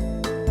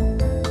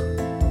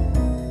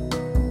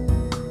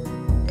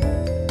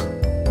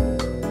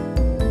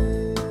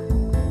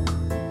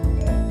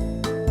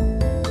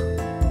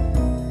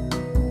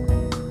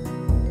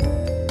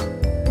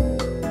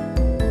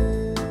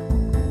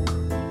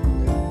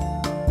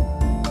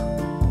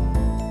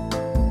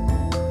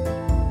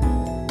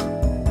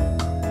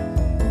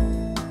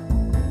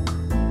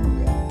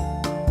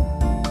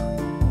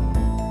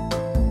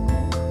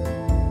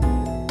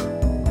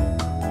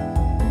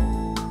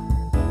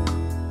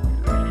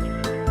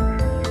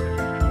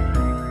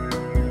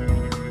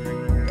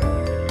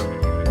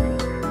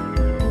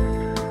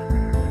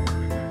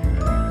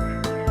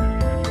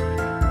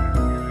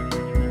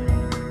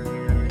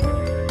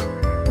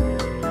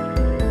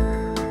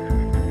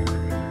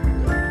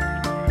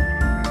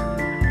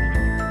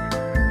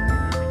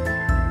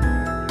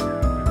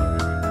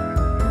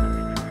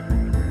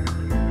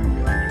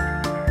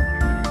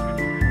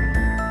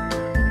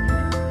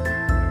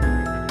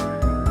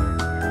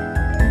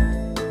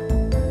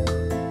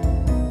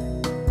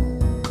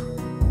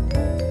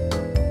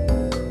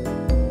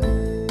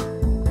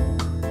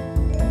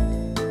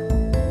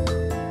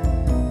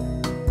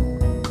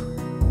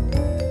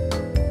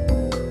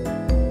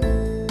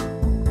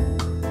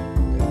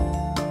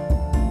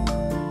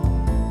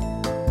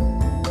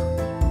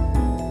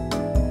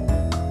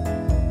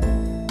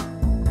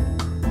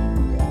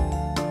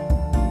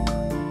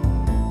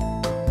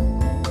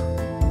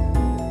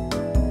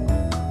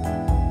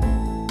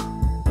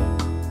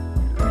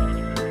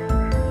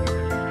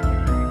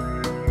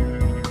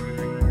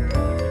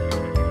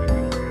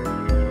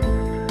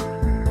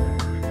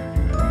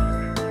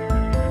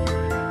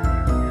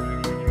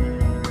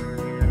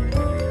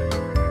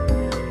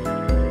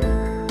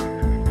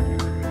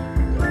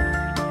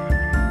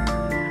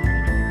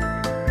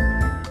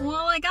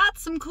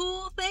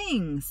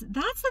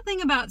 That's the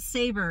thing about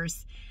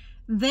Savers.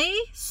 They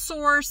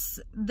source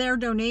their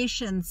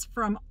donations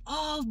from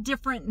all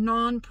different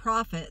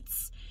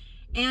nonprofits.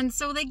 And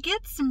so they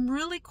get some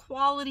really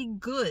quality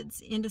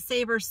goods into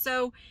Savers.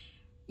 So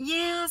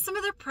yeah, some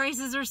of their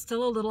prices are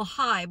still a little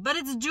high, but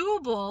it's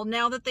doable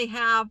now that they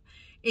have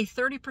a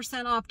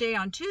 30% off day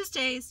on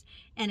Tuesdays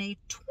and a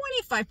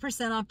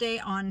 25% off day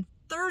on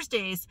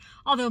Thursdays.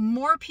 Although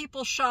more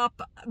people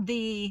shop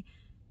the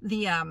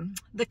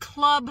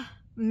club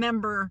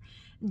member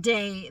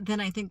day than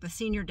I think the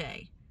senior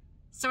day.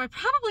 So I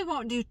probably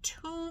won't do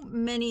too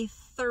many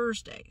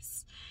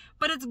Thursdays,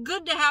 but it's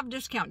good to have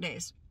discount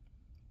days.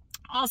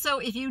 Also,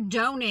 if you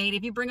donate,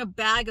 if you bring a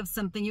bag of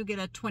something, you get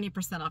a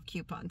 20% off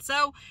coupon.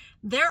 So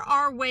there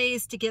are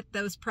ways to get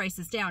those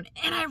prices down.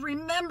 And I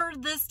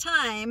remembered this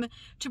time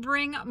to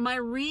bring my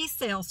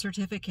resale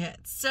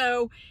certificate.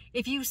 So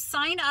if you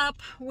sign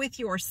up with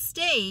your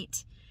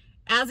state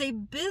as a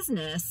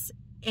business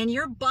and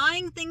you're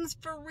buying things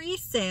for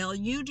resale,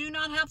 you do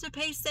not have to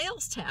pay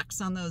sales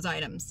tax on those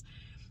items.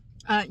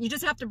 You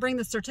just have to bring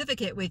the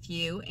certificate with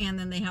you, and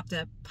then they have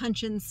to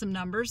punch in some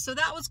numbers. So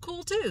that was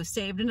cool too.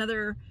 Saved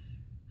another,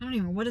 I don't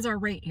even know, what is our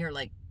rate here?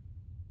 Like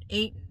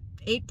 8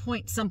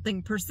 point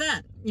something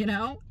percent, you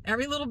know,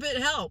 every little bit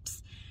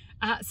helps.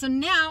 So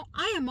now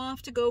I am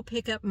off to go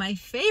pick up my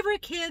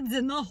favorite kids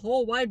in the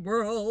whole wide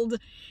world.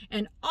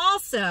 And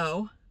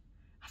also,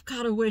 I've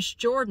got to wish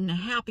Jordan a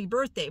happy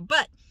birthday.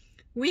 But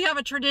we have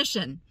a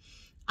tradition.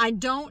 I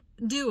don't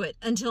do it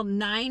until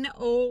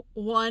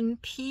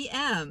 9:01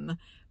 p.m.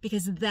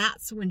 because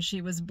that's when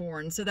she was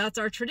born. So that's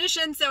our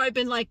tradition. So I've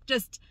been like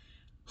just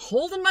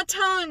holding my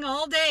tongue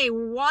all day,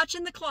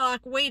 watching the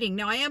clock, waiting.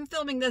 Now I am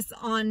filming this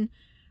on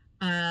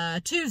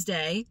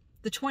Tuesday,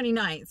 the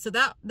 29th. So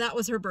that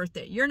was her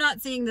birthday. You're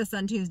not seeing this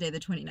on Tuesday, the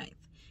 29th,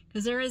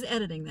 because there is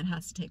editing that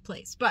has to take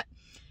place. But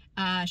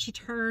she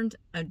turned,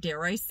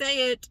 dare I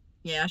say it,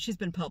 yeah, she's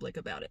been public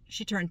about it.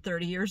 She turned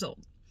 30 years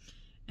old.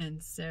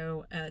 And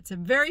so it's a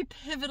very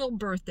pivotal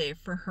birthday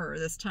for her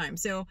this time.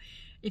 So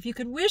if you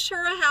could wish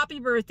her a happy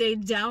birthday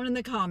down in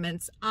the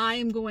comments, I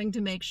am going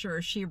to make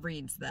sure she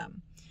reads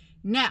them.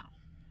 Now,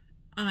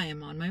 I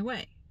am on my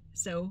way.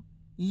 So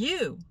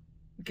you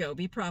go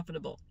be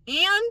profitable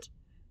and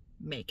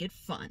make it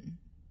fun.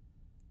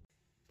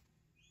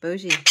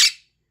 Bougie, do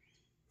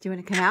you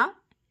want to come out?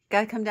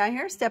 Gotta come down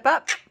here, step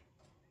up.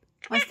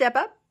 Want to step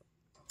up?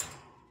 You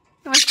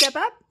want to step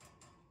up?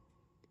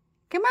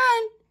 Come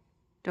on.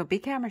 Don't be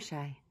camera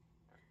shy.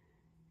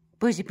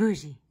 Bougie,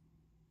 bougie.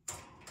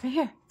 Right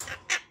here.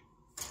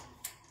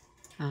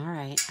 All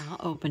right, I'll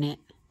open it.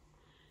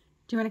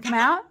 Do you want to come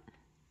out?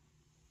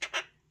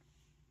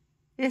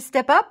 You just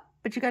step up,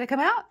 but you got to come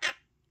out.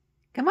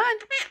 Come on.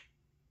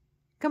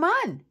 Come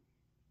on.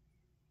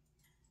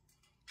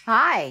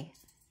 Hi.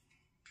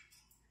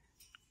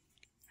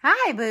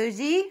 Hi,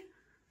 Bougie.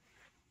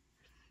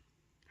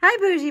 Hi,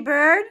 Bougie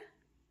bird.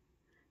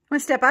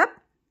 Want to step up?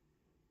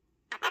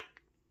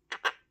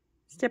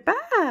 Step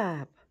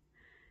up.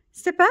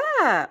 Step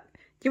up.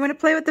 Do you want to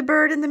play with the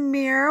bird in the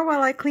mirror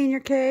while I clean your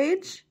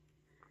cage?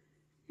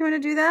 You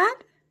want to do that?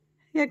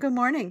 Yeah, good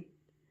morning.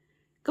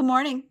 Good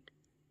morning.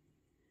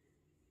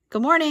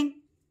 Good morning.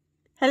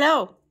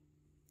 Hello.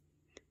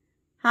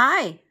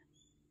 Hi.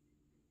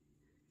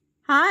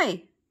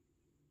 Hi.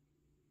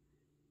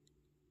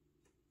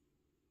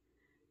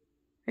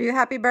 Are you a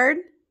happy bird?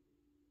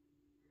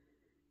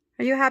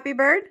 Are you a happy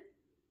bird?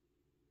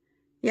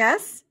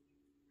 Yes?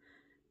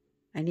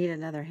 I need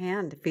another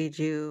hand to feed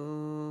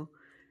you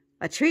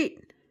a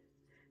treat,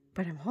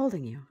 but I'm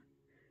holding you.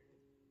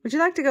 Would you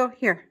like to go?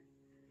 Here.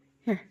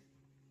 Here.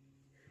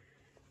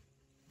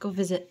 Go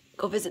visit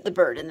the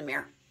bird in the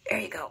mirror. There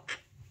you go.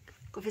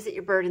 Go visit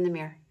your bird in the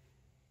mirror.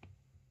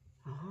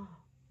 Oh,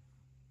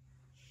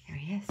 there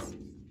he is.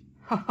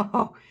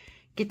 Oh,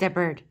 get that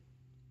bird.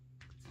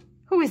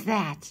 Who is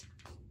that?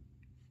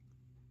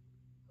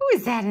 Who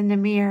is that in the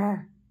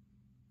mirror?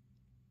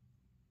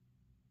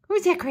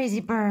 Who's that crazy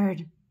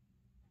bird?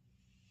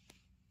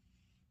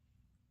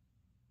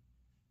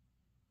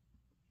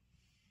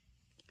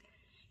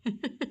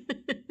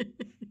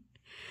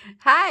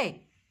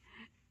 Hi.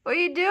 What are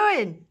you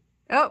doing?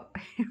 Oh,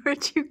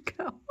 where'd you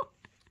go?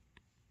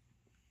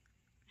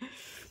 Do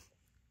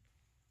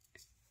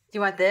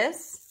you want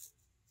this?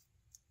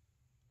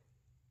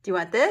 Do you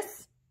want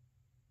this?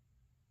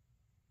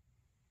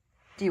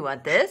 Do you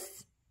want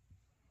this?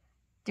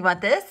 Do you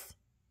want this?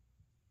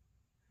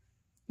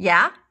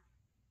 Yeah?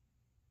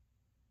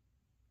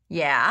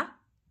 Yeah?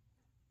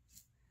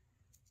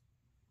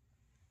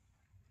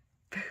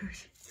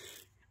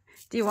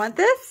 Do you want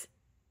this?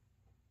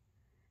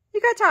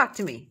 You gotta talk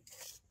to me.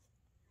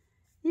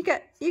 You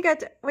got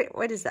to, wait,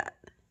 what is that?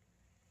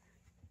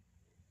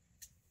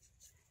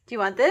 Do you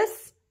want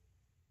this?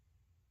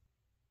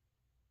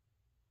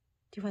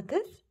 Do you want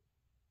this?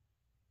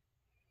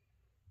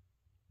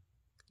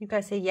 You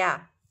guys say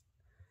yeah.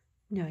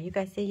 No, you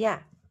guys say yeah.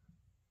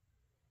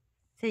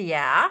 Say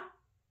yeah.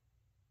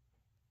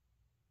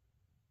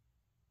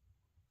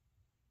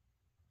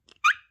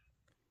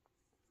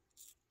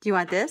 Do you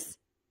want this?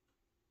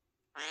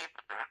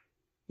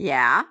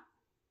 Yeah.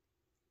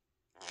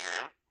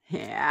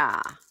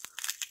 Yeah.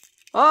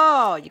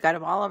 Oh, you got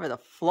them all over the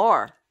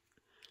floor.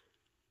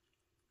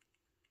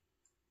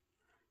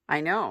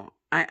 I know.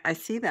 I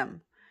see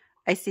them.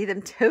 I see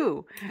them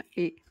too.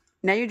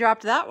 Now you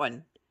dropped that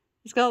one.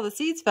 It's got all the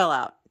seeds fell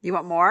out. You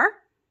want more?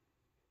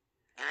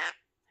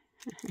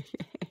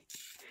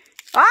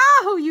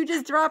 Oh, you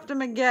just dropped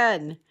them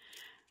again.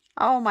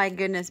 Oh my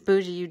goodness,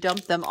 Bougie, you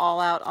dumped them all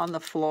out on the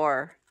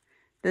floor.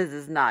 This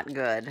is not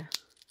good.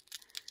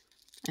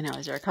 I know,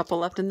 is there a couple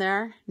left in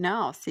there?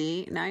 No,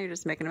 see, now you're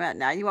just making them out.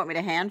 Now you want me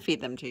to hand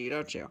feed them to you,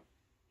 don't you?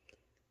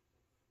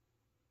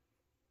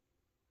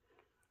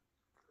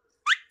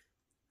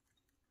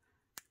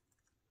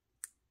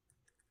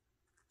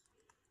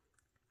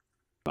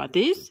 Want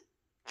these?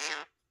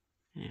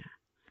 Yeah.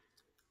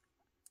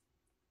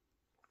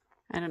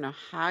 I don't know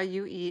how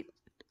you eat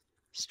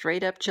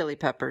straight up chili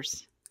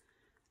peppers,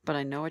 but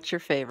I know it's your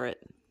favorite.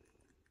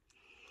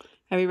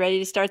 Are we ready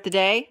to start the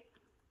day?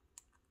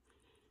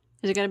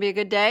 Is it going to be a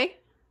good day?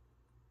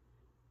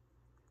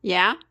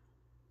 Yeah?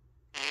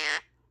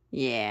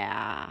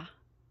 Yeah.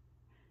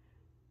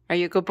 Are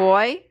you a good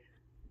boy?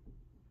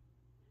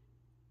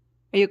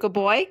 Are you a good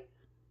boy?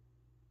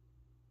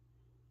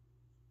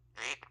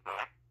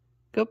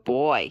 Good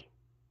boy.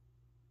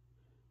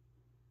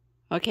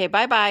 Okay,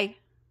 bye-bye.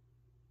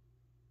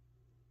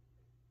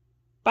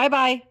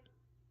 Bye-bye.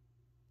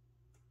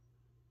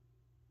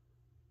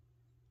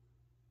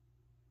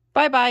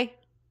 Bye-bye.